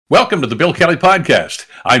Welcome to the Bill Kelly Podcast.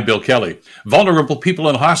 I'm Bill Kelly. Vulnerable people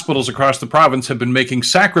in hospitals across the province have been making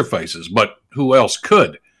sacrifices, but who else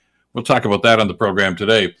could? We'll talk about that on the program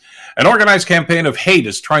today. An organized campaign of hate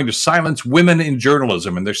is trying to silence women in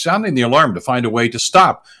journalism, and they're sounding the alarm to find a way to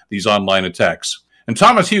stop these online attacks. And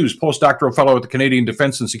Thomas Hughes, postdoctoral fellow at the Canadian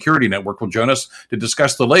Defence and Security Network, will join us to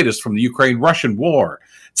discuss the latest from the Ukraine-Russian war.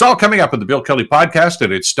 It's all coming up in the Bill Kelly Podcast,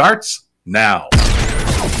 and it starts now.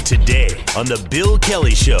 Today on the Bill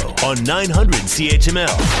Kelly Show on 900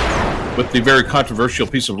 CHML. With the very controversial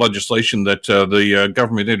piece of legislation that the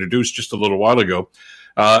government introduced just a little while ago,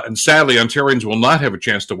 and sadly, Ontarians will not have a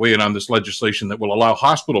chance to weigh in on this legislation that will allow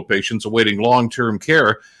hospital patients awaiting long-term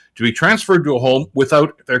care to be transferred to a home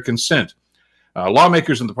without their consent.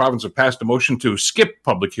 Lawmakers in the province have passed a motion to skip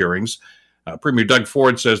public hearings. Premier Doug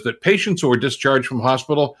Ford says that patients who are discharged from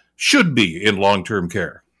hospital should be in long-term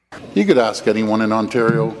care. You could ask anyone in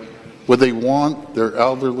Ontario, would they want their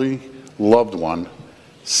elderly loved one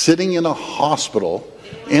sitting in a hospital,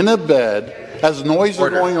 in a bed, as noise is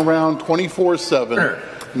going around 24/7,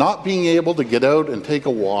 not being able to get out and take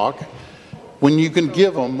a walk, when you can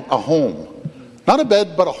give them a home? Not a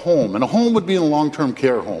bed, but a home. And a home would be in a long-term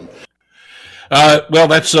care home. Well,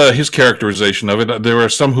 that's his characterization of it. There are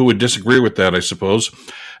some who would disagree with that, I suppose.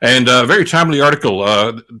 And a very timely article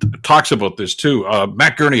talks about this, too.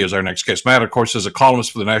 Matt Gurney is our next guest. Matt, of course, is a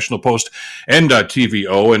columnist for the National Post and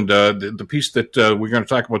TVO. And the piece that we're going to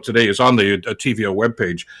talk about today is on the TVO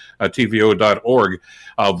webpage, tvo.org.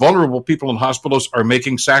 Vulnerable people in hospitals are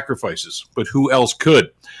making sacrifices, but who else could?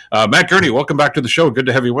 Matt Gurney, welcome back to the show. Good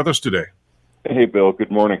to have you with us today. Hey, Bill. Good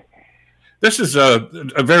morning. This is a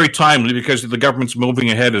very timely because the government's moving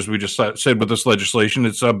ahead, as we just said, with this legislation.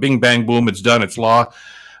 It's bing, bang, boom. It's done. It's law.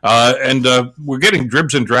 And we're getting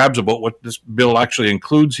dribs and drabs about what this bill actually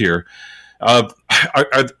includes here. Are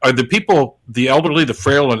the people, the elderly, the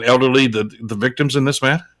frail and elderly, the victims in this,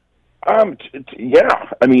 man? Yeah.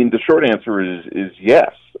 I mean, the short answer is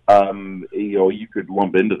yes. You could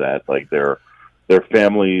lump into that, like their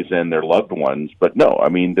families and their loved ones. But no, I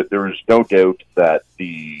mean, there is no doubt that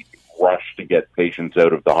the rush to get patients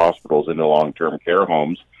out of the hospitals into long-term care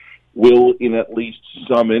homes will, in at least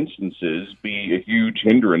some instances, be a huge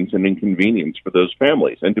hindrance and inconvenience for those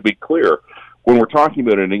families. And to be clear, when we're talking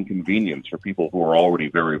about an inconvenience for people who are already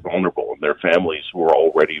very vulnerable and their families who are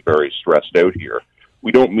already very stressed out here,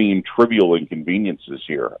 we don't mean trivial inconveniences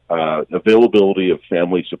here. Availability of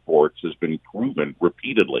family supports has been proven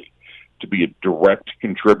repeatedly to be a direct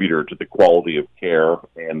contributor to the quality of care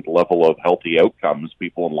and level of healthy outcomes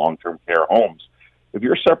people in long-term care homes. If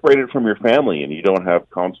you're separated from your family and you don't have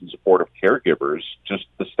constant supportive caregivers, just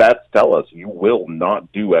the stats tell us you will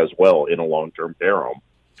not do as well in a long-term care home.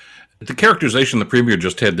 The characterization the Premier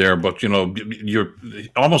just had there about,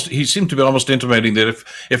 he seemed to be almost intimating that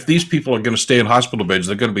if these people are going to stay in hospital beds,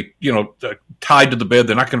 they're going to be, tied to the bed.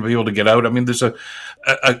 They're not going to be able to get out. I mean, there's a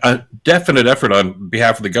definite effort on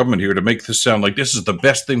behalf of the government here to make this sound like this is the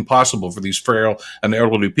best thing possible for these frail and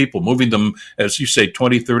elderly people, moving them, as you say,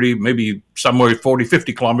 20, 30, maybe somewhere 40,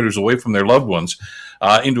 50 kilometers away from their loved ones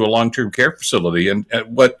into a long-term care facility. And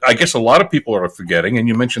what I guess a lot of people are forgetting, and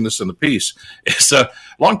you mentioned this in the piece, is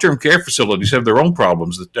long-term care facilities have their own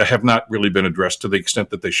problems that have not really been addressed to the extent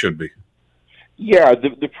that they should be. Yeah,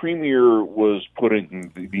 the Premier was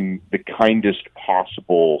putting the kindest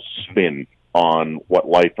possible spin on what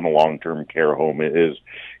life in a long-term care home is.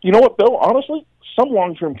 You know what, Bill? Honestly, some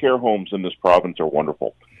long-term care homes in this province are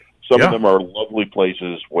wonderful. Some of them are lovely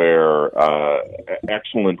places where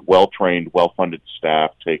excellent, well-trained, well-funded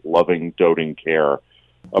staff take loving, doting care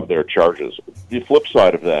of their charges. The flip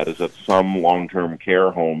side of that is that some long-term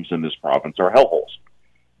care homes in this province are hellholes.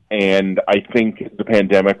 And I think the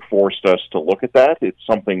pandemic forced us to look at that. It's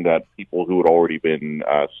something that people who had already been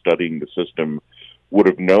studying the system would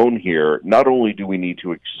have known here. Not only do we need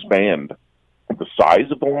to expand the size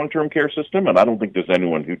of the long-term care system, and I don't think there's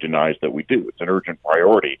anyone who denies that we do. It's an urgent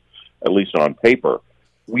priority, at least on paper.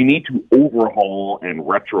 We need to overhaul and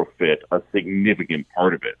retrofit a significant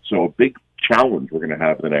part of it. So a big challenge we're going to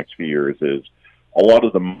have in the next few years is a lot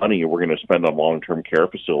of the money we're going to spend on long-term care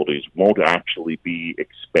facilities won't actually be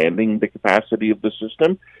expanding the capacity of the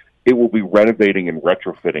system. It will be renovating and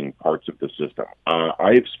retrofitting parts of the system.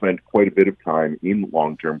 I have spent quite a bit of time in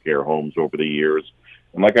long-term care homes over the years.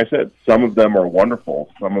 And like I said, some of them are wonderful.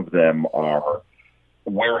 Some of them are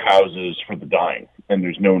warehouses for the dying. And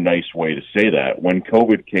there's no nice way to say that. When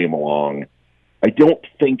COVID came along, I don't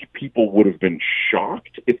think people would have been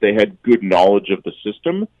shocked if they had good knowledge of the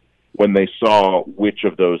system when they saw which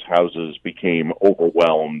of those houses became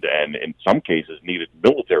overwhelmed and in some cases needed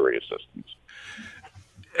military assistance.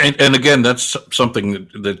 And again, that's something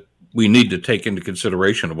that we need to take into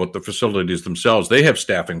consideration about the facilities themselves. They have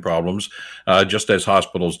staffing problems, just as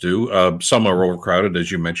hospitals do. Some are overcrowded,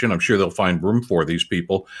 as you mentioned. I'm sure they'll find room for these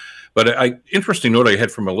people. But interesting note I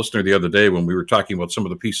had from a listener the other day when we were talking about some of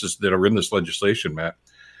the pieces that are in this legislation, Matt.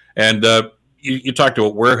 And you talked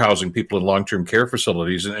about warehousing people in long-term care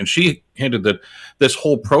facilities, and she hinted that this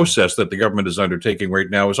whole process that the government is undertaking right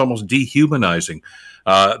now is almost dehumanizing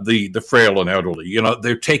the frail and elderly. You know,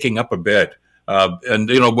 they're taking up a bed. And,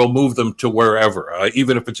 you know, we'll move them to wherever,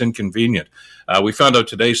 even if it's inconvenient. We found out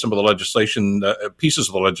today some of the legislation, pieces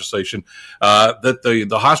of the legislation, that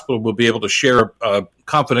the hospital will be able to share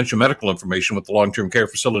confidential medical information with the long-term care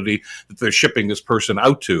facility that they're shipping this person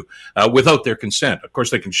out to without their consent. Of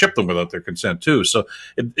course, they can ship them without their consent, too. So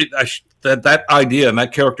that idea and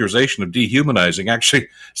that characterization of dehumanizing actually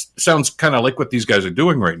sounds kind of like what these guys are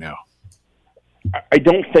doing right now. I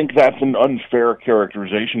don't think that's an unfair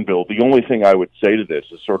characterization, Bill. The only thing I would say to this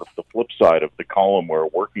is sort of the flip side of the column we're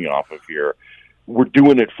working off of here. We're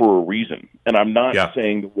doing it for a reason. And I'm not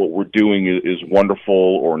saying that what we're doing is wonderful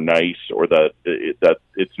or nice or that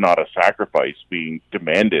it's not a sacrifice being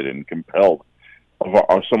demanded and compelled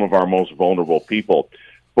of some of our most vulnerable people.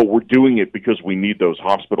 But we're doing it because we need those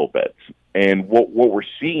hospital beds. And what we're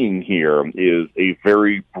seeing here is a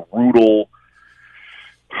very brutal,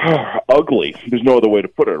 ugly, there's no other way to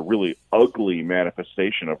put it, a really ugly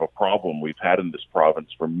manifestation of a problem we've had in this province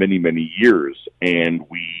for many, many years, and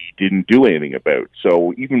we didn't do anything about.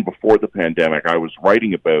 So even before the pandemic, I was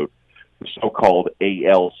writing about the so-called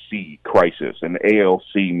ALC crisis, and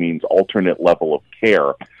ALC means alternate level of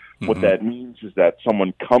care. Mm-hmm. What that means is that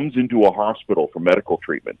someone comes into a hospital for medical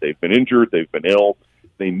treatment. They've been injured, they've been ill,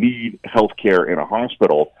 they need health care in a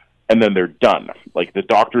hospital, and then they're done. Like, the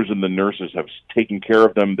doctors and the nurses have taken care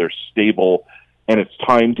of them, they're stable, and it's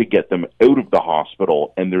time to get them out of the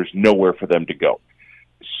hospital, and there's nowhere for them to go.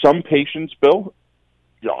 Some patients, Bill,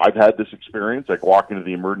 you know, I've had this experience. I walk into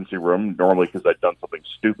the emergency room, normally because I've done something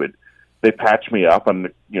stupid. They patch me up, and,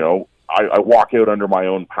 you know, I walk out under my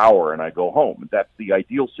own power, and I go home. That's the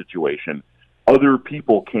ideal situation. Other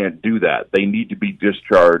people can't do that. They need to be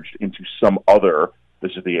discharged into some other,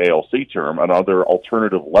 this is the ALC term, another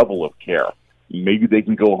alternative level of care. Maybe they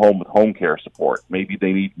can go home with home care support. Maybe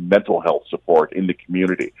they need mental health support in the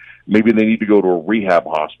community. Maybe they need to go to a rehab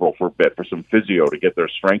hospital for a bit, for some physio to get their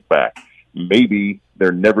strength back. Maybe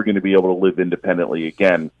they're never going to be able to live independently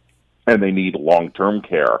again, and they need long-term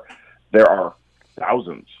care. There are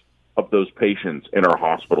thousands of those patients in our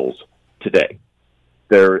hospitals today.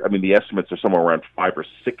 The estimates are somewhere around 5,000 or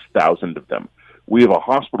 6,000 of them. We have a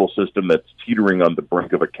hospital system that's teetering on the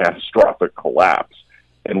brink of a catastrophic collapse,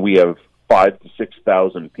 and we have 5,000 to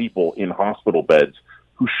 6,000 people in hospital beds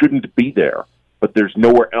who shouldn't be there, but there's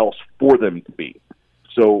nowhere else for them to be.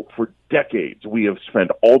 So for decades, we have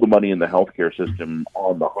spent all the money in the healthcare system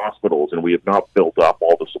on the hospitals, and we have not built up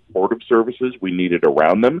all the supportive services we needed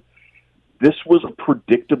around them. This was a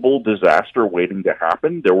predictable disaster waiting to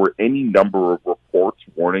happen. There were any number of reports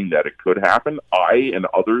warning that it could happen. I and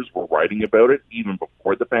others were writing about it even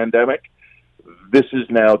before the pandemic. This is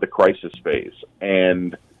now the crisis phase.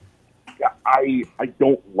 And I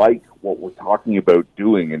don't like what we're talking about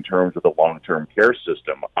doing in terms of the long-term care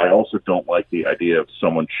system. I also don't like the idea of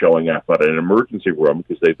someone showing up at an emergency room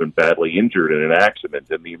because they've been badly injured in an accident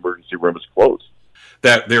and the emergency room is closed.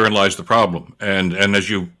 That therein lies the problem, and as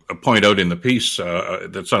you point out in the piece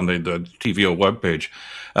that's on the TVO webpage,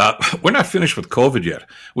 we're not finished with COVID yet,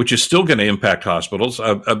 which is still going to impact hospitals.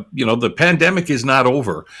 The pandemic is not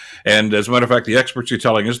over, and as a matter of fact, the experts are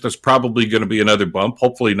telling us there's probably going to be another bump,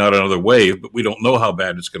 hopefully not another wave, but we don't know how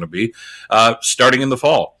bad it's going to be, starting in the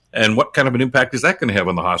fall. And what kind of an impact is that going to have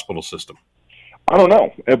on the hospital system? I don't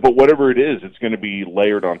know, but whatever it is, it's going to be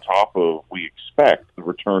layered on top of, we expect, the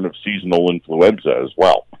return of seasonal influenza as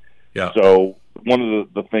well. Yeah. So one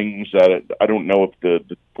of the things that I don't know if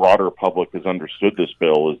the broader public has understood this,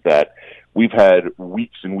 Bill, is that we've had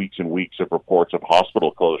weeks and weeks and weeks of reports of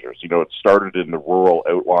hospital closures. You know, it started in the rural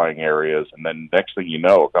outlying areas, and then next thing you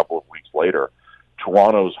know, a couple of weeks later,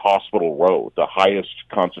 Toronto's Hospital Row, the highest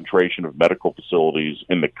concentration of medical facilities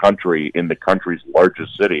in the country's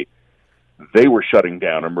largest city, they were shutting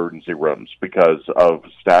down emergency rooms because of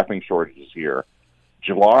staffing shortages here.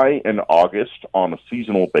 July and August, on a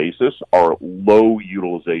seasonal basis, are low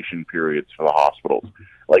utilization periods for the hospitals.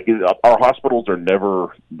 Like, our hospitals are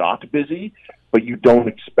never not busy, but you don't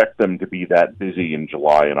expect them to be that busy in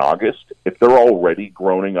July and August. If they're already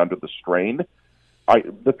groaning under the strain,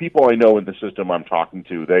 the people I know in the system I'm talking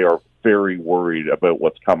to, they are very worried about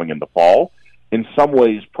what's coming in the fall. in some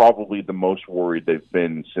ways probably the most worried they've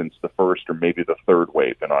been since the first or maybe the third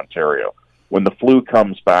wave in Ontario. When the flu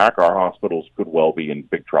comes back, our hospitals could well be in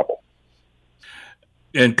big trouble.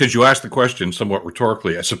 And because you asked the question somewhat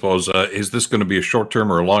rhetorically, I suppose, is this going to be a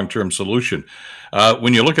short-term or a long-term solution?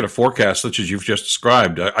 When you look at a forecast such as you've just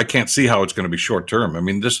described, I can't see how it's going to be short-term. I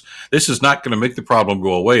mean, this is not going to make the problem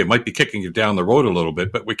go away. It might be kicking it down the road a little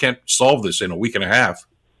bit, but we can't solve this in a week and a half.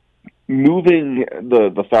 Moving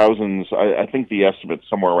the thousands, I think the estimate's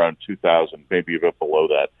somewhere around 2,000, maybe a bit below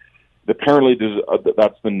that. Apparently,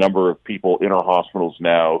 that's the number of people in our hospitals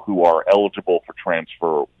now who are eligible for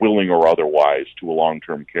transfer, willing or otherwise, to a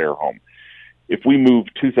long-term care home. If we move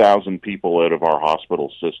 2,000 people out of our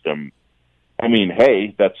hospital system, I mean,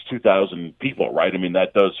 hey, that's 2,000 people, right? I mean,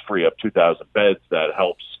 that does free up 2,000 beds. That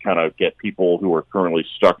helps kind of get people who are currently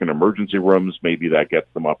stuck in emergency rooms. Maybe that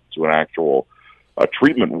gets them up to an actual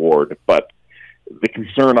treatment ward. But the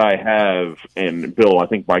concern I have, and Bill, I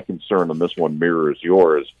think my concern on this one mirrors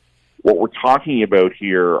yours, what we're talking about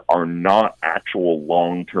here are not actual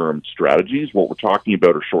long-term strategies. What we're talking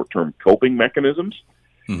about are short-term coping mechanisms.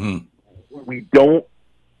 Mm-hmm. We don't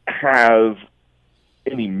have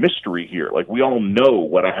any mystery here. Like, we all know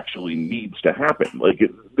what actually needs to happen. Like,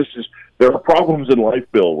 there are problems in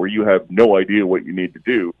life, Bill, where you have no idea what you need to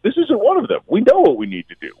do. This isn't one of them. We know what we need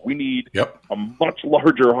to do. We need a much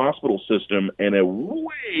larger hospital system and a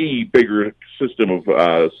way bigger system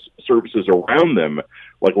of services around them,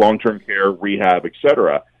 like long-term care, rehab,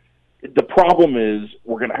 etc. The problem is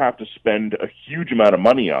we're going to have to spend a huge amount of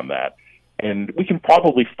money on that, and we can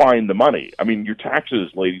probably find the money. I mean, your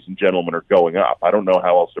taxes, ladies and gentlemen, are going up. I don't know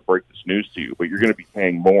how else to break this news to you, but you're going to be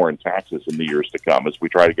paying more in taxes in the years to come as we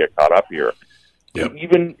try to get caught up here. Yep.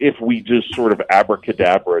 Even if we just sort of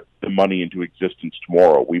abracadabra the money into existence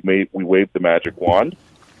tomorrow, we wave the magic wand,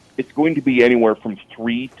 it's going to be anywhere from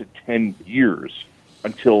 3 to 10 years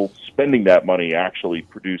until spending that money actually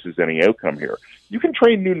produces any outcome here. You can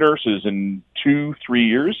train new nurses in 2-3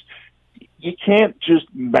 years. You can't just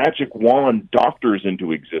magic wand doctors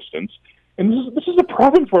into existence. And this is a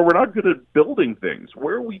province where we're not good at building things.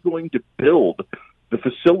 Where are we going to build the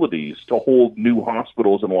facilities to hold new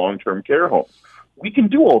hospitals and long-term care homes? We can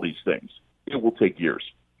do all these things. It will take years.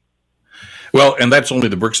 Well, and that's only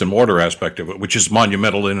the bricks and mortar aspect of it, which is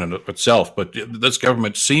monumental in and of itself. But this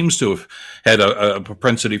government seems to have had a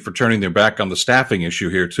propensity for turning their back on the staffing issue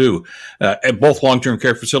here, too, at both long-term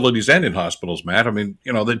care facilities and in hospitals, Matt. I mean,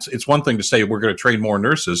 you know, it's one thing to say we're going to train more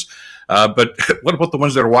nurses, but what about the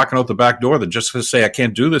ones that are walking out the back door that just say, I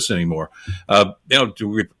can't do this anymore?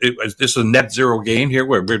 Is this a net zero gain here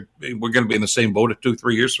where we're going to be in the same boat at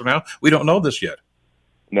 2-3 years from now? We don't know this yet.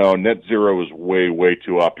 No, net zero is way, way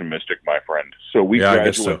too optimistic, my friend. So we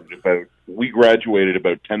graduated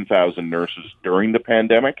about 10,000 nurses during the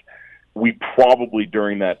pandemic. We probably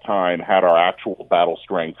during that time had our actual battle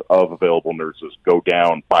strength of available nurses go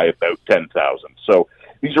down by about 10,000. So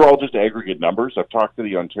these are all just aggregate numbers. I've talked to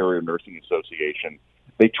the Ontario Nursing Association.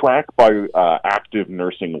 They track by active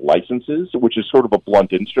nursing licenses, which is sort of a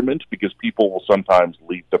blunt instrument because people will sometimes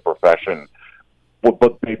leave the profession,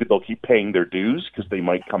 but maybe they'll keep paying their dues because they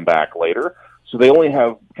might come back later. So they only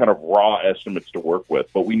have kind of raw estimates to work with.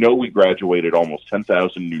 But we know we graduated almost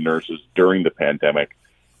 10,000 new nurses during the pandemic.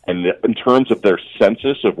 And in terms of their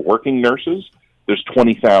census of working nurses, there's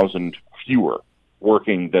 20,000 fewer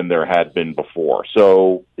working than there had been before.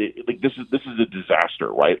 So this is a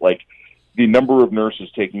disaster, right? Like, the number of nurses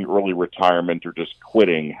taking early retirement or just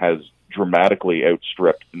quitting has dramatically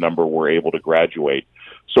outstripped the number we're able to graduate.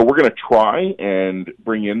 So we're going to try and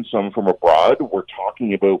bring in some from abroad. We're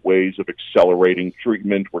talking about ways of accelerating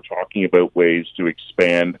treatment. We're talking about ways to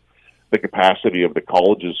expand the capacity of the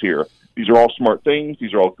colleges here. These are all smart things.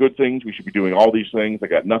 These are all good things. We should be doing all these things. I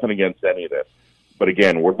got nothing against any of this. But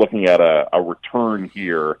again, we're looking at a return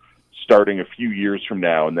here starting a few years from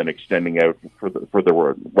now and then extending out for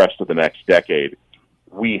the rest of the next decade.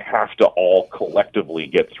 We have to all collectively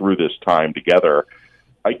get through this time together.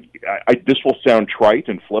 This will sound trite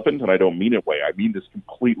and flippant, and I don't mean it way. I mean this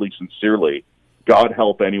completely sincerely. God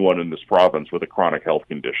help anyone in this province with a chronic health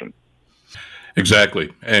condition.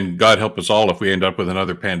 Exactly. And God help us all if we end up with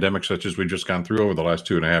another pandemic such as we've just gone through over the last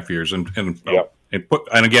 2.5 years. And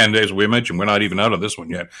again, as we mentioned, we're not even out of this one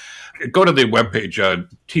yet. Go to the webpage,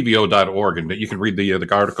 tvo.org, and you can read the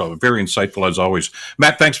article. Very insightful, as always.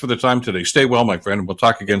 Matt, thanks for the time today. Stay well, my friend, and we'll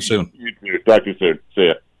talk again soon. You too. Talk to you soon. See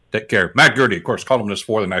ya. Take care. Matt Gurdy, of course, columnist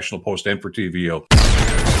for the National Post and for TVO.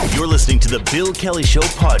 You're listening to the Bill Kelly Show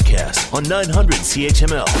podcast on 900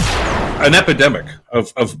 CHML. An epidemic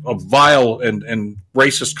of vile and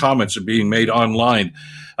racist comments are being made online.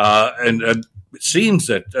 And it seems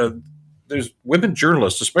that there's women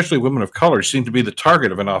journalists, especially women of color, seem to be the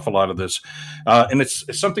target of an awful lot of this, and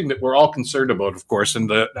it's something that we're all concerned about, of course.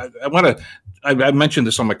 And I mentioned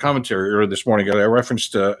this on my commentary earlier this morning. I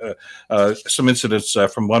referenced some incidents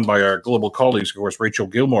from one by our global colleagues, of course, Rachel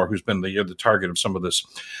Gilmore, who's been the target of some of this.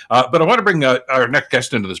 But I want to bring our next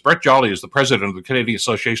guest into this. Brett Jolly is the president of the Canadian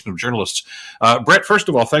Association of Journalists. Brett, first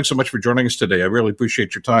of all, thanks so much for joining us today. I really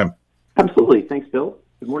appreciate your time. Absolutely. Thanks, Bill.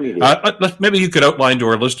 Good morning to you. Maybe you could outline to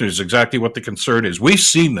our listeners exactly what the concern is. We've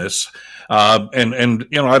seen this, and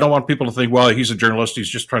I don't want people to think, well, he's a journalist, he's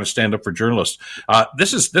just trying to stand up for journalists.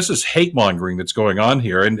 This is hate mongering that's going on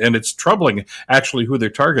here, and it's troubling actually who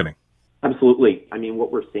they're targeting. Absolutely. I mean,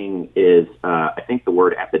 what we're seeing is, I think the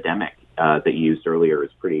word epidemic that you used earlier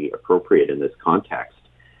is pretty appropriate in this context.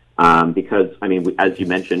 Because, I mean, as you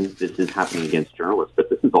mentioned, this is happening against journalists,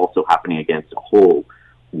 but this is also happening against a whole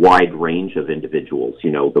wide range of individuals.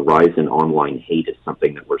 The rise in online hate is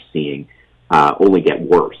something that we're seeing only get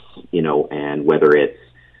worse, and whether it's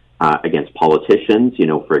against politicians,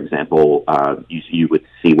 for example, you would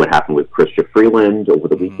see what happened with Chrystia Freeland over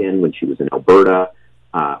the weekend when she was in Alberta.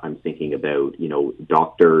 I'm thinking about,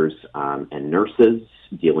 doctors and nurses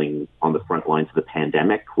dealing on the front lines of the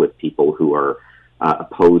pandemic with people who are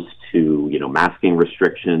opposed to, masking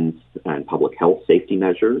restrictions and public health safety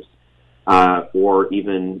measures. Or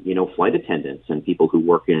even, flight attendants and people who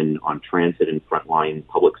work on transit and frontline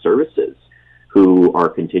public services who are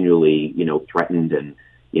continually, threatened. And,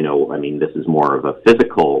 this is more of a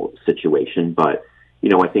physical situation, but,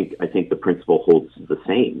 I think the principle holds the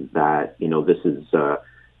same, that,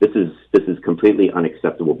 this is completely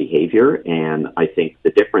unacceptable behavior. And I think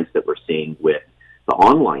the difference that we're seeing with the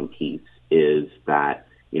online piece is that,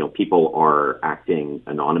 people are acting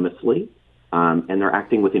anonymously. And they're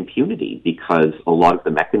acting with impunity because a lot of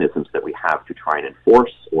the mechanisms that we have to try and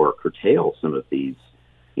enforce or curtail some of these,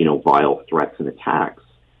 vile threats and attacks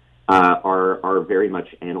are very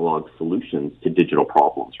much analog solutions to digital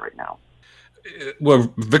problems right now.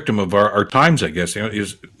 Well, victim of our times, I guess,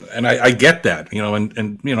 and I get that,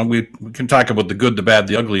 and we can talk about the good, the bad,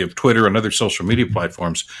 the ugly of Twitter and other social media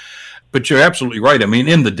platforms. But you're absolutely right. I mean,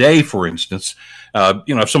 in the day, for instance,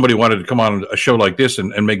 if somebody wanted to come on a show like this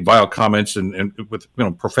and make vile comments and with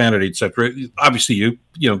profanity, etc., obviously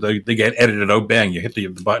they get edited out. Bang, you hit the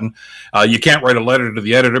button. You can't write a letter to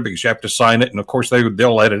the editor because you have to sign it, and of course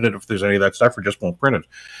they'll edit it if there's any of that stuff, or just won't print it.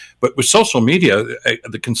 But with social media,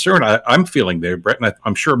 the concern I'm feeling there, Brett, and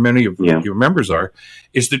I'm sure many of your members are,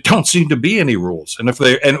 is there don't seem to be any rules, and if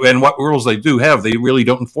they and what rules they do have, they really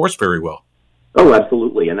don't enforce very well. Oh,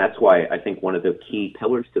 absolutely. And that's why I think one of the key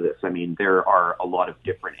pillars to this, I mean, there are a lot of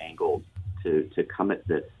different angles to come at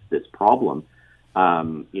this problem.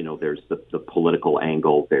 There's the political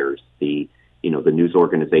angle, there's the news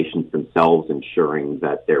organizations themselves ensuring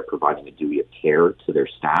that they're providing a duty of care to their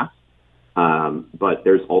staff. But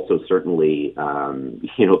there's also certainly,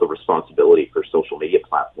 the responsibility for social media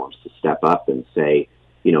platforms to step up and say,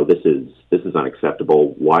 this is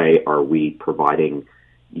unacceptable. Why are we providing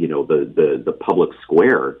the public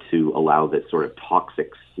square to allow this sort of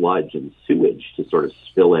toxic sludge and sewage to sort of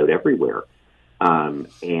spill out everywhere?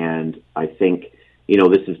 And I think,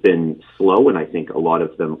 this has been slow, and I think a lot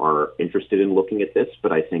of them are interested in looking at this,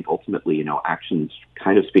 but I think ultimately, actions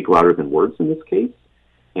kind of speak louder than words in this case.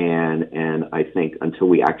 And I think until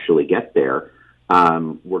we actually get there,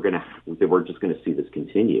 we're just going to see this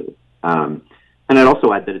continue. And I'd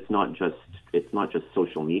also add that it's not just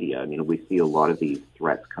social media. I mean, we see a lot of these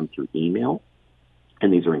threats come through email,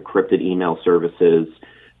 and these are encrypted email services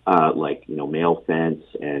like MailFence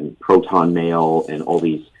and Proton Mail and all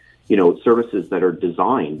these services that are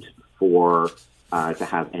designed for to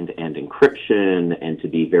have end-to-end encryption and to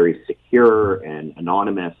be very secure and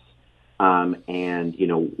anonymous. And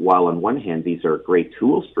while on one hand these are great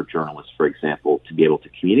tools for journalists, for example, to be able to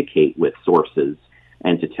communicate with sources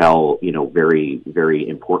and to tell, very, very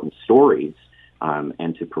important stories,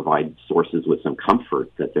 and to provide sources with some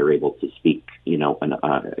comfort that they're able to speak,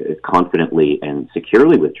 confidently and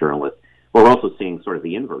securely with journalists. We're also seeing sort of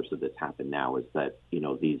the inverse of this happen now, is that,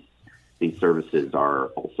 these services are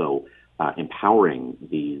also empowering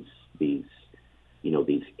these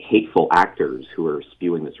hateful actors who are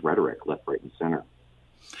spewing this rhetoric left, right, and center.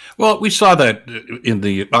 Well, we saw that in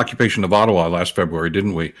the occupation of Ottawa last February,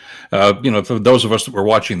 didn't we? For those of us that were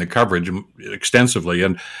watching the coverage extensively,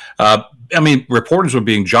 and reporters were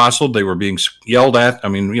being jostled, they were being yelled at.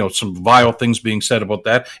 Some vile things being said about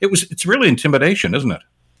that. It's really intimidation, isn't it?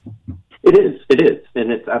 It is,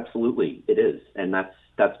 and it is, and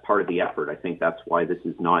that's part of the effort. I think that's why this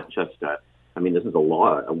is not just this is a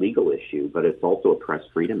legal issue, but it's also a press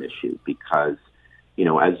freedom issue, because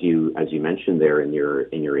as you mentioned there in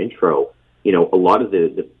your intro, a lot of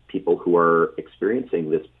the people who are experiencing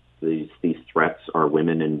these threats are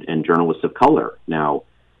women and journalists of color. Now,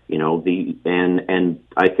 and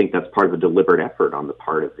I think that's part of a deliberate effort on the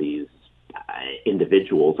part of these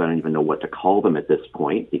individuals. I don't even know what to call them at this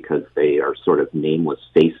point, because they are sort of nameless,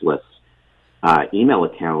 faceless email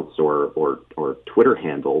accounts or Twitter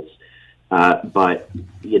handles. But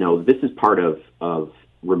this is part of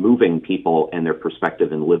removing people and their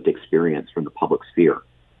perspective and lived experience from the public sphere.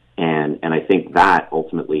 And I think that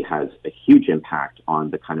ultimately has a huge impact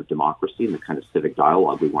on the kind of democracy and the kind of civic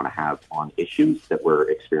dialogue we want to have on issues that we're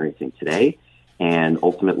experiencing today, and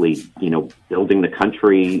ultimately, building the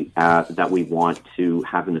country that we want to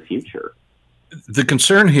have in the future. The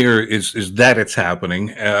concern here is that it's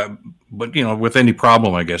happening, but with any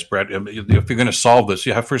problem, I guess, Brett, if you're going to solve this,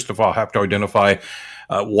 you first of all have to identify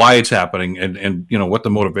why it's happening and what the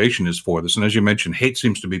motivation is for this. And as you mentioned, hate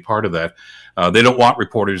seems to be part of that. They don't want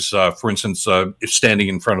reporters, for instance, standing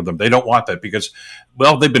in front of them. They don't want that because,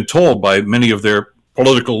 well, they've been told by many of their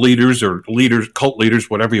political leaders or leaders, cult leaders,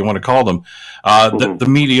 whatever you want to call them, that the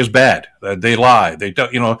media is bad. They lie. They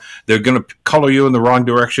don't, they're going to color you in the wrong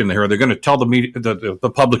direction here. They're going to tell the media,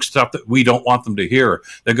 the public stuff that we don't want them to hear.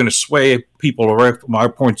 They're going to sway people away from our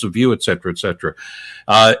points of view, et cetera, et cetera.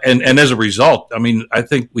 And as a result, I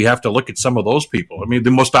think we have to look at some of those people. The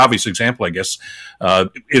most obvious example, I guess,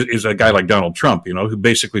 is a guy like Donald Trump, who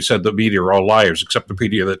basically said the media are all liars, except the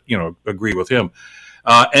media that, agree with him.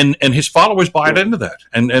 And his followers buy into that.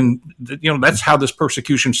 And that's how this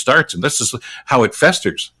persecution starts. And this is how it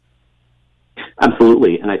festers.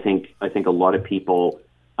 Absolutely. And I think a lot of people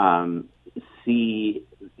see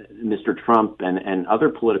Mr. Trump and other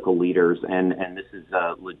political leaders, and this is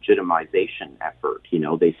a legitimization effort.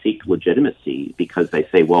 They seek legitimacy because they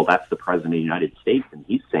say, well, that's the president of the United States and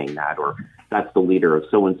he's saying that, or that's the leader of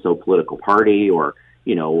so-and-so political party, or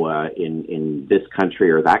in this country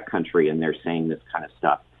or that country, and they're saying this kind of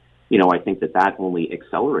stuff. I think that only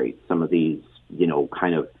accelerates some of these,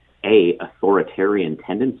 kind of authoritarian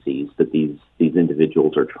tendencies that these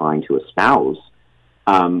individuals are trying to espouse,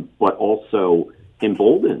 but also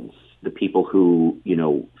emboldens the people who,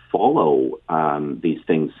 follow these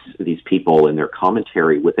things, these people and their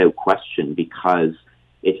commentary without question, because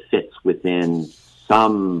it fits within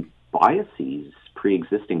some biases,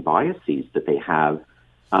 pre-existing biases that they have.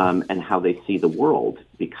 And how they see the world,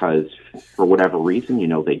 because for whatever reason,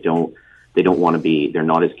 they don't want to be, they're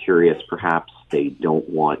not as curious, perhaps. They don't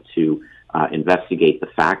want to investigate the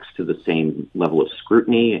facts to the same level of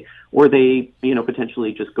scrutiny, or they,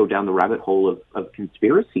 potentially just go down the rabbit hole of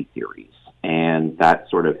conspiracy theories. And that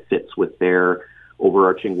sort of fits with their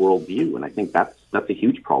overarching worldview. And I think that's a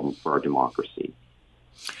huge problem for our democracy.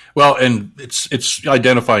 Well, and it's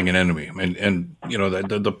identifying an enemy, and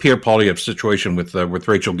the Pierre Poilievre situation with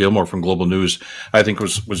Rachel Gilmore from Global News, I think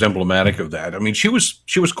was emblematic of that. She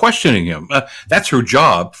was questioning him. That's her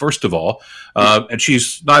job, first of all, and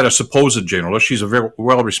she's not a supposed journalist; she's a very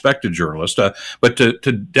well-respected journalist. But to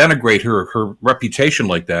denigrate her reputation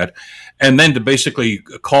like that, and then to basically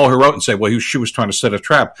call her out and say, well, she was trying to set a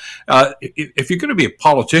trap. If you're going to be a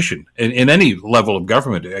politician in any level of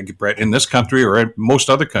government, Brett, in this country or in most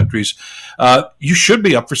other countries, you should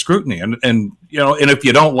be up for scrutiny. And if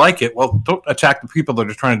you don't like it, well, don't attack the people that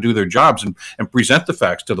are trying to do their jobs and present the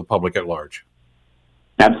facts to the public at large.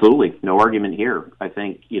 Absolutely. No argument here. I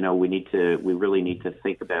think, we really need to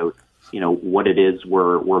think about, what it is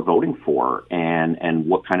we're voting for and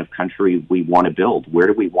what kind of country we want to build. Where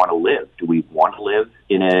do we want to live? Do we want to live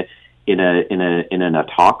in an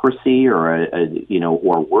autocracy or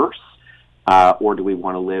or worse? Or do we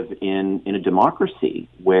want to live in a democracy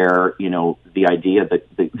where, the idea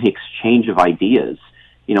that the exchange of ideas,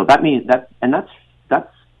 that means that, and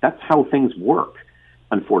that's how things work.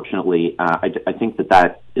 Unfortunately, I think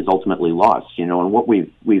that is ultimately lost, and what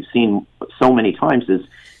we've seen so many times is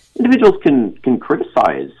individuals can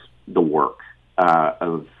criticize the work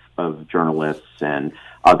of journalists and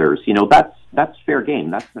others. That's fair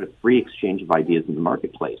game. That's not a free exchange of ideas in the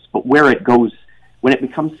marketplace. But where it goes, when it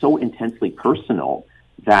becomes so intensely personal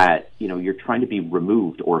that you're trying to be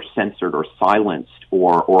removed or censored or silenced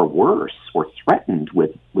or worse, or threatened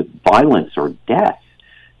with violence or death,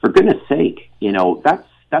 for goodness sake,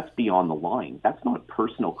 that's beyond the line. That's not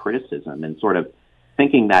personal criticism and sort of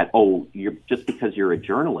thinking that, you're just because you're a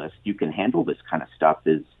journalist, you can handle this kind of stuff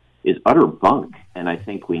is utter bunk. And I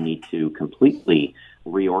think we need to completely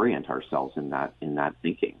reorient ourselves in that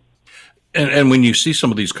thinking. And when you see some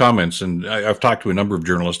of these comments, and I've talked to a number of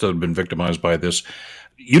journalists that have been victimized by this,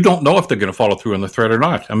 you don't know if they're going to follow through on the threat or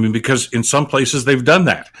not. Because in some places they've done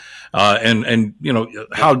that. And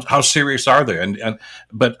how serious are they?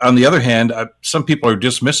 But on the other hand, some people are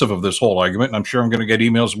dismissive of this whole argument, and I'm sure I'm going to get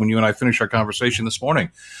emails when you and I finish our conversation this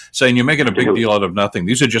morning saying you're making a big deal out of nothing.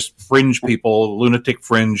 These are just fringe people, lunatic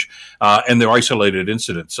fringe, and they're isolated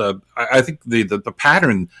incidents. I think the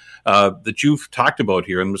pattern that you've talked about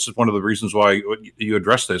here, and this is one of the reasons why you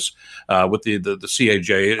address this with the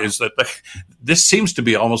CAJ, is that this seems to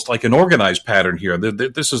be almost like an organized pattern here.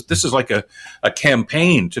 This is like a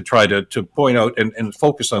campaign to try to point out and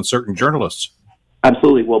focus on certain journalists.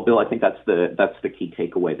 Absolutely. Well, Bill, I think that's the key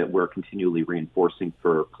takeaway that we're continually reinforcing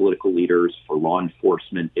for political leaders, for law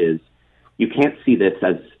enforcement, is you can't see this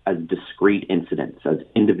as discrete incidents, as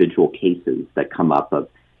individual cases that come up of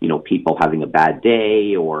people having a bad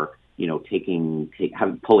day, or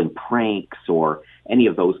pulling pranks, or any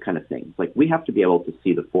of those kind of things. Like, we have to be able to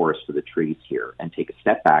see the forest for the trees here and take a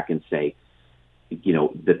step back and say,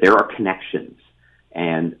 that there are connections.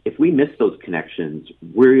 And if we miss those connections,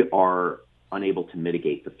 we are unable to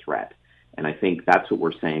mitigate the threat. And I think that's what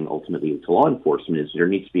we're saying ultimately to law enforcement, is there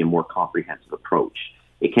needs to be a more comprehensive approach.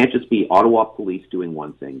 It can't just be Ottawa police doing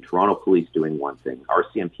one thing, Toronto police doing one thing,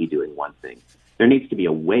 RCMP doing one thing. There needs to be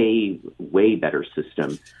a way, way better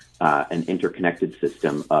system, an interconnected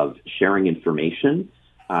system of sharing information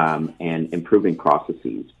and improving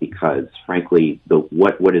processes, because frankly,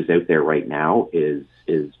 what is out there right now is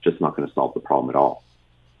just not going to solve the problem at all.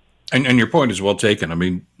 And your point is well taken. I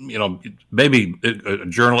mean, maybe a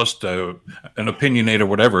journalist, an opinionator,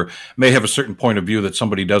 whatever, may have a certain point of view that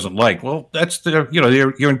somebody doesn't like. Well, that's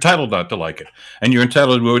you're entitled not to like it, and you're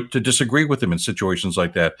entitled to disagree with them in situations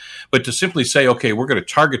like that. But to simply say, okay, we're going to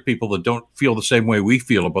target people that don't feel the same way we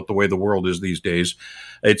feel about the way the world is these days,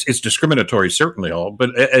 it's discriminatory, certainly.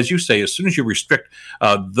 But as you say, as soon as you restrict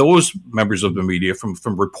those members of the media from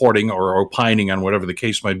reporting or opining on whatever the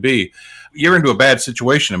case might be, you're into a bad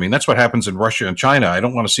situation. I mean, that's what happens in Russia and China. I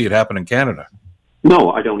don't want to see it happen in Canada.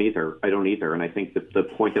 No, I don't either. And I think that the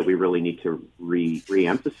point that we really need to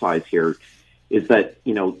re-emphasize here is that,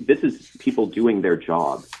 this is people doing their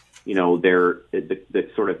job. They're the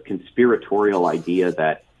sort of conspiratorial idea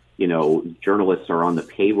that, journalists are on the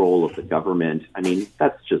payroll of the government. I mean,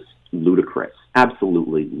 that's just ludicrous,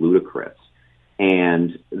 absolutely ludicrous.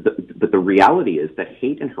 But the reality is that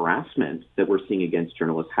hate and harassment that we're seeing against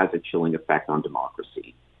journalists has a chilling effect on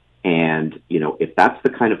democracy. And, if that's the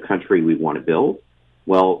kind of country we want to build,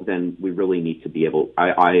 well, then we really need to be able,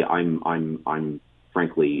 I'm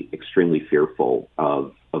frankly extremely fearful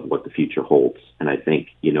of what the future holds. And I think,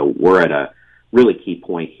 we're at a really key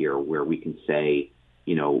point here where we can say,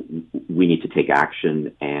 we need to take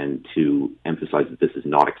action and to emphasize that this is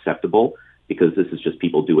not acceptable, because this is just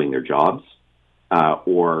people doing their jobs.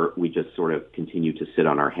 Or we just sort of continue to sit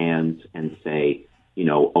on our hands and say,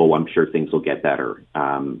 I'm sure things will get better.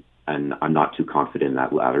 And I'm not too confident in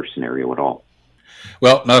that latter scenario at all.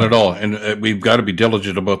 Well, not at all. And we've got to be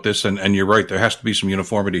diligent about this. And you're right. There has to be some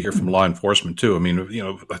uniformity here from law enforcement, too. I mean,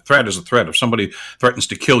 a threat is a threat. If somebody threatens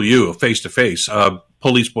to kill you face to face,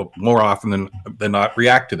 police will more often than not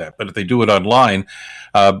react to that. But if they do it online,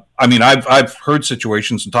 I've heard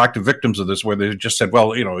situations and talked to victims of this where they just said,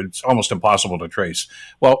 well, it's almost impossible to trace.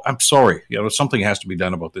 Well, I'm sorry. Something has to be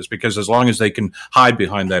done about this, because as long as they can hide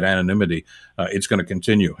behind that anonymity, it's going to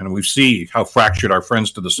continue. And we see how fractured our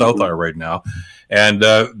friends to the south are right now. And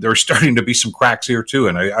there's starting to be some cracks here, too.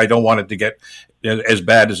 And I don't want it to get as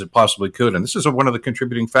bad as it possibly could. And this is one of the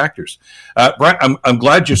contributing factors. Brent, I'm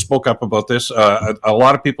glad you spoke up about this. A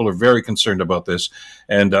lot of people are very concerned about this.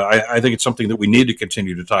 And I think it's something that we need to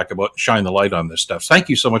continue to talk about, shine the light on this stuff. Thank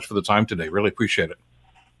you so much for the time today. Really appreciate it.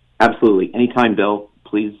 Absolutely. Anytime, Bill.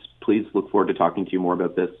 Please look forward to talking to you more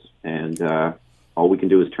about this. And all we can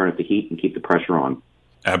do is turn up the heat and keep the pressure on.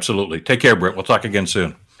 Absolutely. Take care, Brent. We'll talk again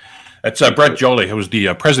soon. That's Brent Joly, who is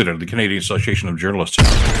the president of the Canadian Association of Journalists.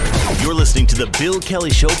 You're listening to the Bill Kelly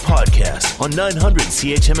Show podcast on 900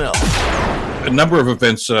 CHML. A number of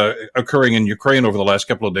events occurring in Ukraine over the last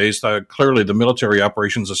couple of days. Clearly, the military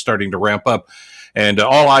operations are starting to ramp up. And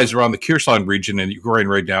all eyes are on the Kherson region in Ukraine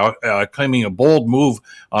right now, claiming a bold move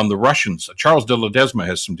on the Russians. Charles de Ledesma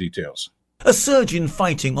has some details. A surge in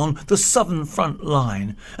fighting on the southern front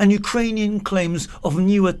line and Ukrainian claims of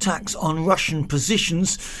new attacks on Russian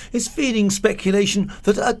positions is feeding speculation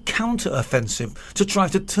that a counter-offensive to try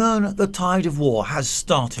to turn the tide of war has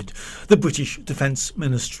started. The British Defence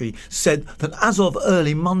Ministry said that as of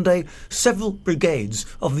early Monday, several brigades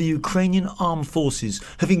of the Ukrainian armed forces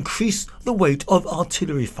have increased the weight of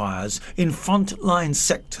artillery fires in front-line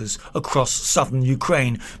sectors across southern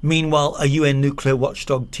Ukraine. Meanwhile, a UN nuclear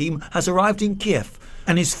watchdog team has arrived in Kiev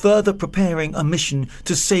and is further preparing a mission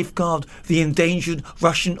to safeguard the endangered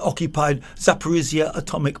Russian-occupied Zaporizhia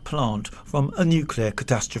atomic plant from a nuclear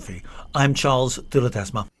catastrophe. I'm Charles de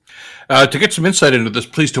Ledesma. To get some insight into this,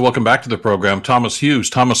 pleased to welcome back to the program Thomas Hughes.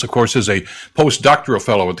 Thomas, of course, is a postdoctoral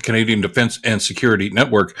fellow at the Canadian Defence and Security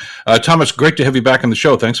Network. Thomas, great to have you back on the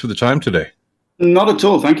show. Thanks for the time today. Not at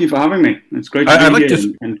all. Thank you for having me. It's great to be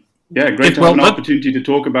here. Great to have an opportunity to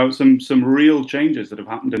talk about some real changes that have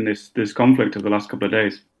happened in this conflict over the last couple of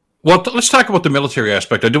days. Well, let's talk about the military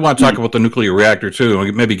aspect. I do want to talk about the nuclear reactor, too,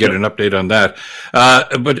 and maybe get an update on that.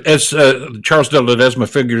 But as Charles de Ledesma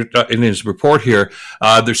figured in his report here,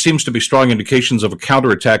 there seems to be strong indications of a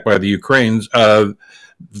counterattack by the Ukrainians.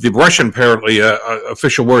 The Russian, apparently,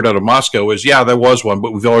 official word out of Moscow is, there was one,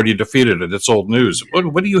 but we've already defeated it. It's old news.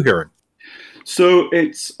 What are you hearing? So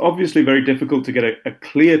it's obviously very difficult to get a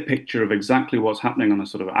clear picture of exactly what's happening on a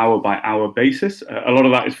sort of hour-by-hour basis. A lot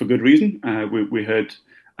of that is for good reason. We heard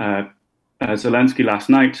Zelensky last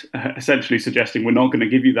night essentially suggesting we're not going to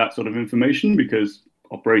give you that sort of information because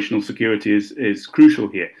operational security is crucial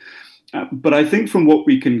here. But I think from what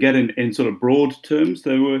we can get in sort of broad terms,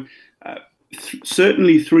 there were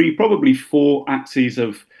certainly 3, probably 4 axes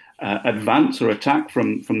of advance or attack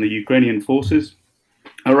from the Ukrainian forces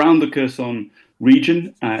around the Kherson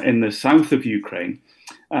region in the south of Ukraine.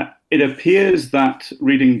 It appears that,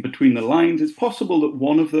 reading between the lines, it's possible that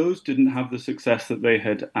one of those didn't have the success that they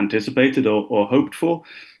had anticipated or hoped for,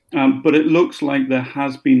 but it looks like there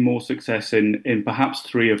has been more success in perhaps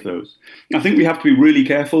 3 of those. I think we have to be really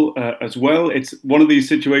careful as well. It's one of these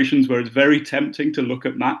situations where it's very tempting to look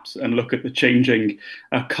at maps and look at the changing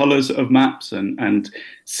colours of maps and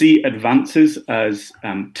see advances as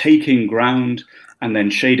taking ground and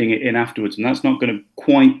then shading it in afterwards. And that's not going to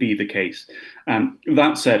quite be the case.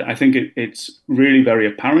 That said, I think it's really very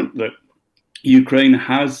apparent that Ukraine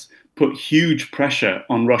has put huge pressure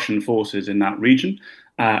on Russian forces in that region,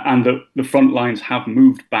 and that the front lines have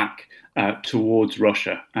moved back towards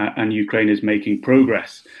Russia, and Ukraine is making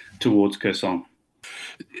progress towards Kherson.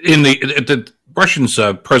 In the Russians'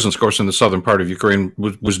 presence, of course, in the southern part of Ukraine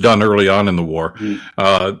was done early on in the war.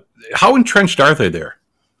 How entrenched are they there?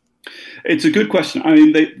 It's a good question. I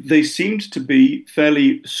mean, they seemed to be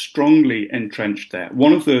fairly strongly entrenched there.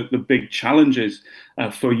 One of the big challenges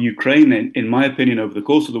for Ukraine, in my opinion, over the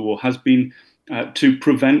course of the war has been to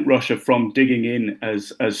prevent Russia from digging in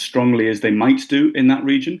as strongly as they might do in that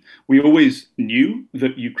region. We always knew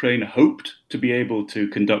that Ukraine hoped to be able to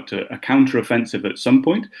conduct a counteroffensive at some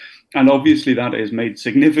point. And obviously that is made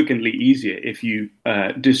significantly easier if you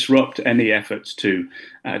disrupt any efforts to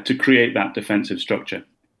create that defensive structure.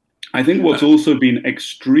 I think what's also been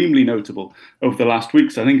extremely notable over the last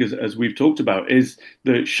weeks, I think as we've talked about, is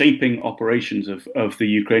the shaping operations of the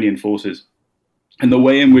Ukrainian forces and the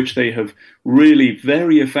way in which they have really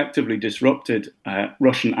very effectively disrupted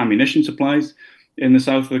Russian ammunition supplies in the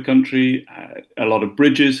south of the country. A lot of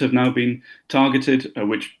bridges have now been targeted,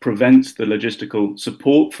 which prevents the logistical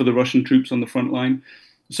support for the Russian troops on the front line.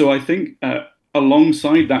 So I think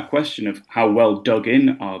alongside that question of how well dug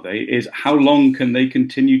in are they, is how long can they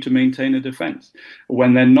continue to maintain a defense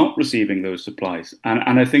when they're not receiving those supplies?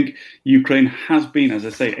 And I think Ukraine has been, as I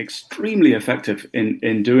say, extremely effective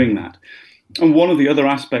in doing that. And one of the other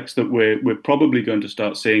aspects that we're probably going to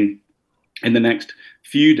start seeing in the next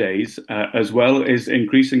few days as well is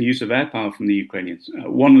increasing use of air power from the Ukrainians.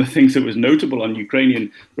 One of the things that was notable on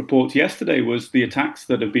Ukrainian reports yesterday was the attacks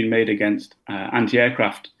that have been made against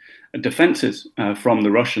anti-aircraft defenses from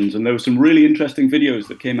the Russians. And there were some really interesting videos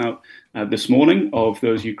that came out this morning of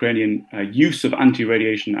those Ukrainian use of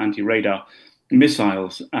anti-radiation, anti-radar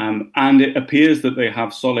missiles. And it appears that they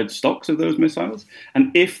have solid stocks of those missiles.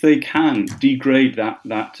 And if they can degrade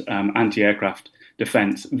that anti-aircraft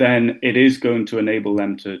defense, then it is going to enable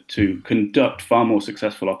them to conduct far more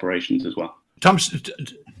successful operations as well. Thomas,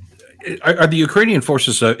 are the Ukrainian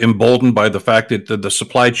forces emboldened by the fact that the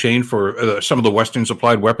supply chain for some of the Western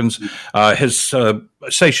supplied weapons has,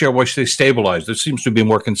 shall we say, stabilized? It seems to be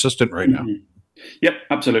more consistent right now. Yep,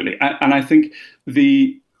 absolutely. And I think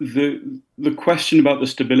the question about the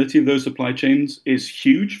stability of those supply chains is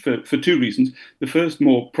huge for 2 reasons. The first,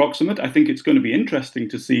 more proximate. I think it's going to be interesting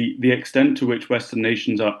to see the extent to which Western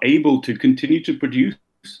nations are able to continue to produce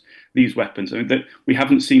these weapons. I mean, that we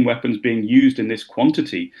haven't seen weapons being used in this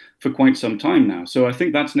quantity for quite some time now. So I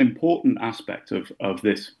think that's an important aspect of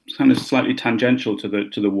this, kind of slightly tangential to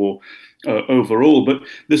the war overall. But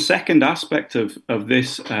the second aspect of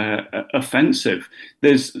this offensive,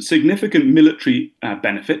 there's significant military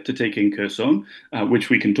benefit to taking Kherson, which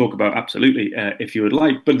we can talk about absolutely if you would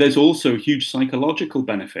like. But there's also huge psychological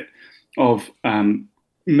benefit of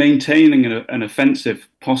maintaining an offensive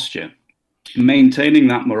posture, maintaining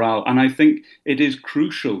that morale. And I think it is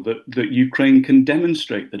crucial that Ukraine can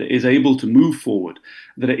demonstrate that it is able to move forward,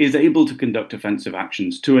 that it is able to conduct offensive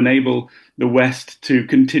actions to enable the West to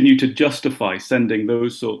continue to justify sending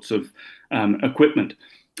those sorts of equipment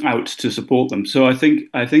out to support them. So I think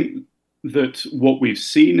that what we've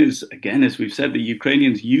seen is, again, as we've said, the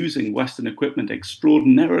Ukrainians using Western equipment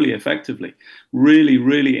extraordinarily effectively, really,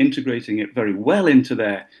 really integrating it very well into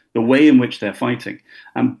the way in which they're fighting.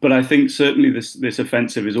 But I think certainly this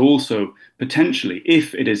offensive is also potentially,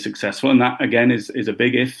 if it is successful, and that again is a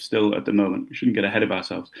big if still at the moment, we shouldn't get ahead of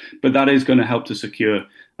ourselves, but that is going to help to secure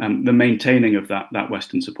the maintaining of that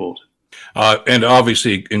Western support. And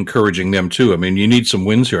obviously encouraging them too. I mean, you need some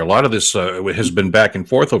wins here. A lot of this has been back and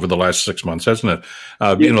forth over the last 6 months, hasn't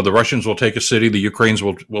it? You know, the Russians will take a city, the Ukrainians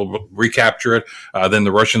will recapture it, then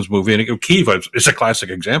the Russians move in. Kyiv is a classic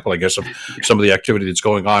example, I guess, of some of the activity that's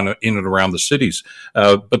going on in and around the cities.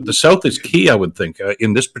 But the South is key, I would think,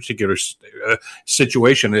 in this particular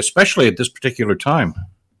situation, especially at this particular time.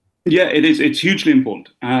 Yeah, it is. It's hugely important.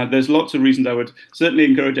 There's lots of reasons. I would certainly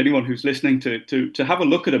encourage anyone who's listening to have a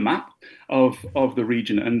look at a map of the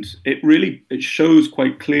region, and it shows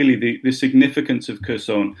quite clearly the significance of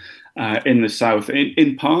Kherson in the south.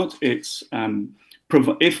 In part, it's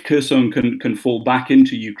if Kherson can fall back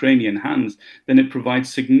into Ukrainian hands, then it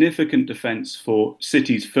provides significant defense for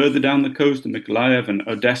cities further down the coast, Mykolaiv and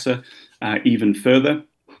Odessa, even further.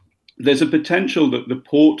 There's a potential that the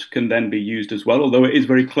port can then be used as well, although it is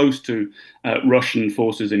very close to Russian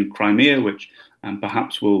forces in Crimea, which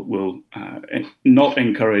perhaps will not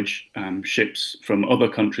encourage ships from other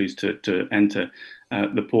countries to enter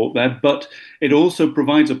the port there. But it also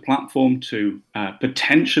provides a platform to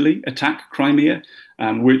potentially attack Crimea,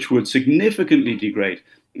 which would significantly degrade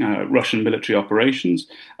Russian military operations.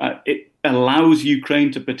 It allows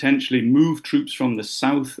Ukraine to potentially move troops from the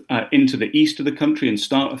south into the east of the country and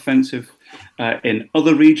start offensive in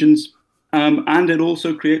other regions. And it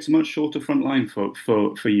also creates a much shorter front line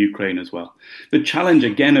for Ukraine as well. The challenge,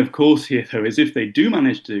 again, of course, here, though, is if they do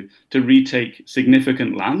manage to retake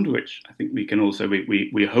significant land, which I think we can also,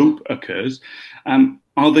 we hope occurs,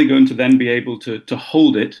 are they going to then be able to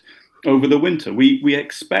hold it over the winter? We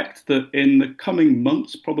expect that in the coming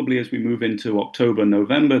months, probably as we move into October,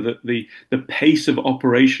 November, that the pace of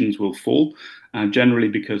operations will fall, generally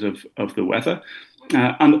because of the weather.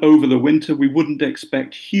 And over the winter, we wouldn't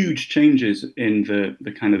expect huge changes in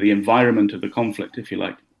the kind of the environment of the conflict, if you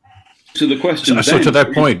like. So the question. So to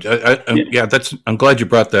that point, I'm glad you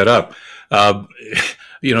brought that up.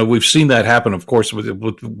 You know, we've seen that happen, of course,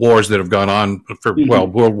 with wars that have gone on for,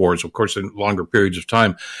 world wars, of course, in longer periods of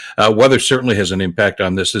time. Weather certainly has an impact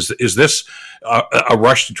on this. Is this a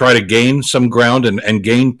rush to try to gain some ground and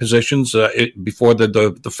gain positions before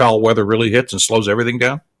the foul weather really hits and slows everything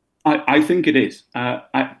down? I think it is.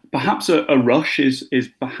 Perhaps a rush is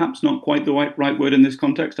perhaps not quite the right word in this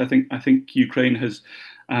context. I think Ukraine has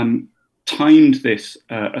timed this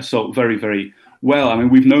assault very, very well. I mean,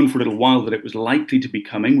 we've known for a little while that it was likely to be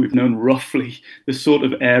coming. We've known roughly the sort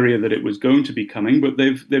of area that it was going to be coming, but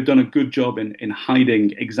they've done a good job in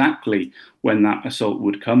hiding exactly when that assault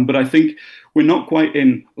would come. But I think we're not quite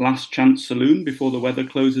in last chance saloon before the weather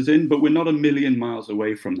closes in, but we're not a million miles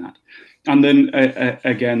away from that. And then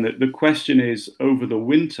again, the question is, over the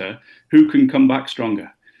winter, who can come back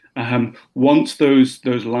stronger? Once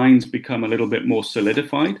those lines become a little bit more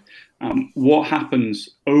solidified, what happens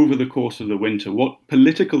over the course of the winter? What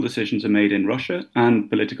political decisions are made in Russia and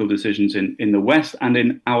political decisions in the West and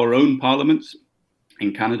in our own parliaments,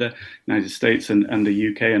 in Canada, United States and the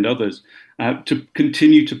UK and others, to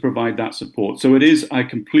continue to provide that support. So it is, I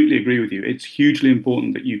completely agree with you, it's hugely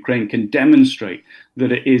important that Ukraine can demonstrate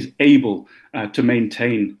that it is able to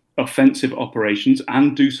maintain offensive operations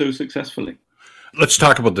and do so successfly. Let's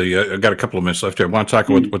talk about I've got a couple of minutes left here. I want to talk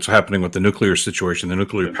about what's happening with the nuclear situation, the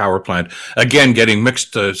nuclear power plant. Again, getting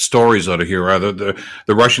mixed stories out of here. The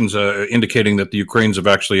Russians indicating that the Ukrainians have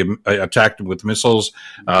actually attacked them with missiles.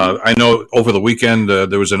 I know over the weekend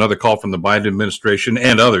there was another call from the Biden administration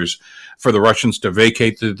and others for the Russians to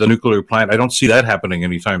vacate the nuclear plant. I don't see that happening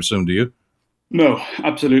anytime soon, do you? No,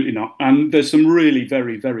 absolutely not. And there's some really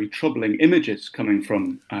very, very troubling images coming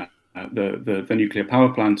from the nuclear power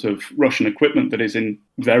plant of Russian equipment that is in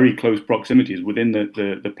very close proximities within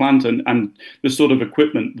the plant and the sort of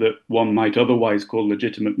equipment that one might otherwise call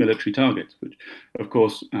legitimate military targets, which, of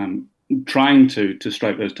course, trying to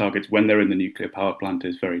strike those targets when they're in the nuclear power plant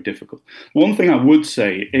is very difficult. One thing I would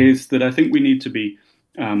say is that I think we need to be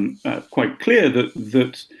quite clear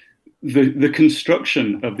that the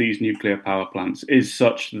construction of these nuclear power plants is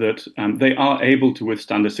such that they are able to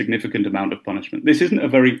withstand a significant amount of punishment. This isn't a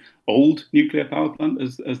very old nuclear power plant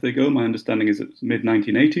as they go. My understanding is it's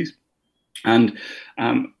mid-1980s. And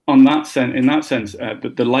in that sense,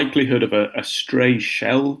 the likelihood of a stray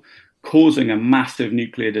shell causing a massive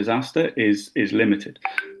nuclear disaster is limited.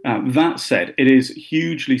 That said, it is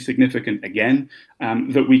hugely significant, again,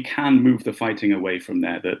 that we can move the fighting away from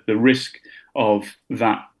there. The risk of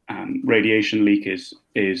that radiation leak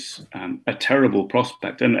is a terrible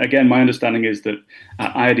prospect. And again, my understanding is that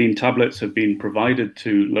iodine tablets have been provided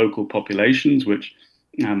to local populations, which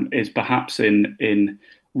is perhaps in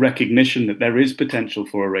recognition that there is potential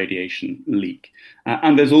for a radiation leak.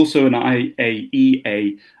 And there's also an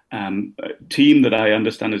IAEA team that I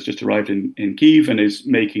understand has just arrived in Kyiv and is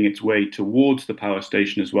making its way towards the power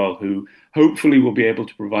station as well, who hopefully will be able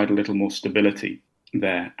to provide a little more stability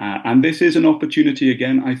there. And this is an opportunity,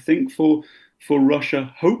 again, I think, for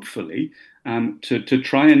Russia, hopefully, to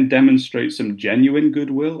try and demonstrate some genuine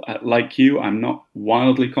goodwill. Like you, I'm not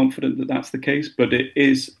wildly confident that that's the case, but it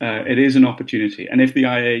is an opportunity. And if the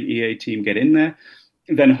IAEA team get in there,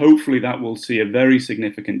 then hopefully that will see a very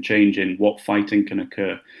significant change in what fighting can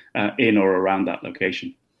occur in or around that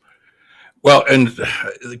location. Well, and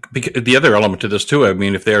the other element to this too, I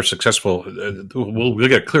mean, if they are successful, we'll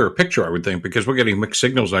get a clearer picture, I would think, because we're getting mixed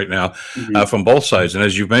signals right now from both sides. And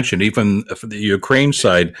as you mentioned, even for the Ukraine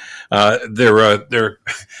side, they're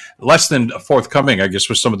less than forthcoming, I guess,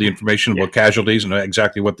 with some of the information about casualties and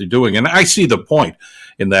exactly what they're doing. And I see the point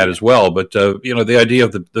in that as well. But, the idea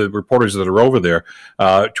of the reporters that are over there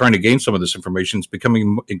trying to gain some of this information is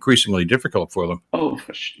becoming increasingly difficult for them. Oh,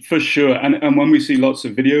 for sure. And when we see lots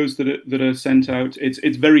of videos that are sent out,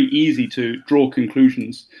 it's very easy to draw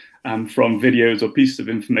conclusions from videos or pieces of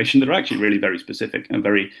information that are actually really very specific and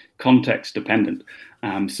very context dependent.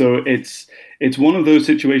 So it's one of those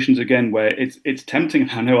situations again where it's tempting.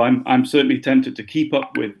 I know I'm certainly tempted to keep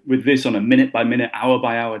up with this on a minute by minute, hour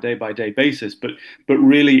by hour, day by day basis. But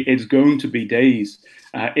really, it's going to be days,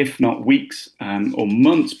 if not weeks or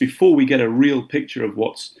months, before we get a real picture of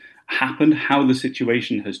what's happened, how the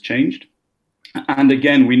situation has changed. And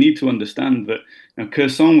again, we need to understand that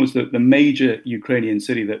Kherson was the major Ukrainian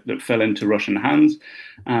city that fell into Russian hands.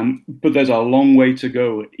 But there's a long way to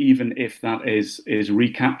go, even if that is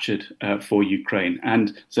recaptured for Ukraine.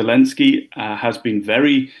 And Zelensky has been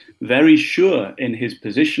very, very sure in his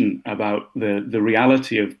position about the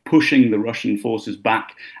reality of pushing the Russian forces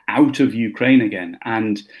back out of Ukraine again.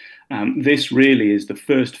 And this really is the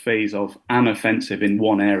first phase of an offensive in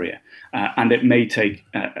one area. And it may take,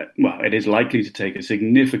 it is likely to take a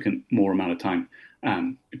significant more amount of time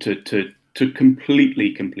to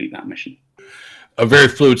completely complete that mission. A very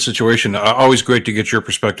fluid situation. Always great to get your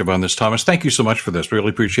perspective on this, Thomas. Thank you so much for this. Really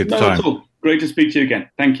appreciate the time. That's all. Great to speak to you again.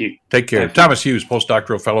 Thank you. Take care. Bye. Thomas Hughes,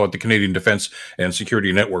 postdoctoral fellow at the Canadian Defense and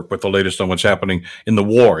Security Network, with the latest on what's happening in the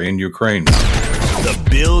war in Ukraine. The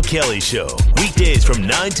Bill Kelly Show, weekdays from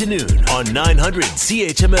 9 to noon on 900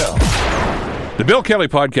 CHML. The Bill Kelly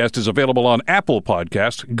Podcast is available on Apple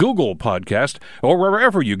Podcast, Google Podcast, or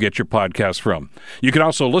wherever you get your podcasts from. You can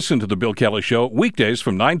also listen to The Bill Kelly Show weekdays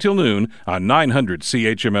from 9 till noon on 900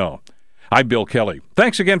 CHML. I'm Bill Kelly.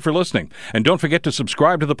 Thanks again for listening. And don't forget to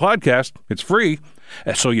subscribe to the podcast. It's free,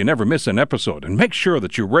 so you never miss an episode. And make sure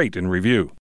that you rate and review.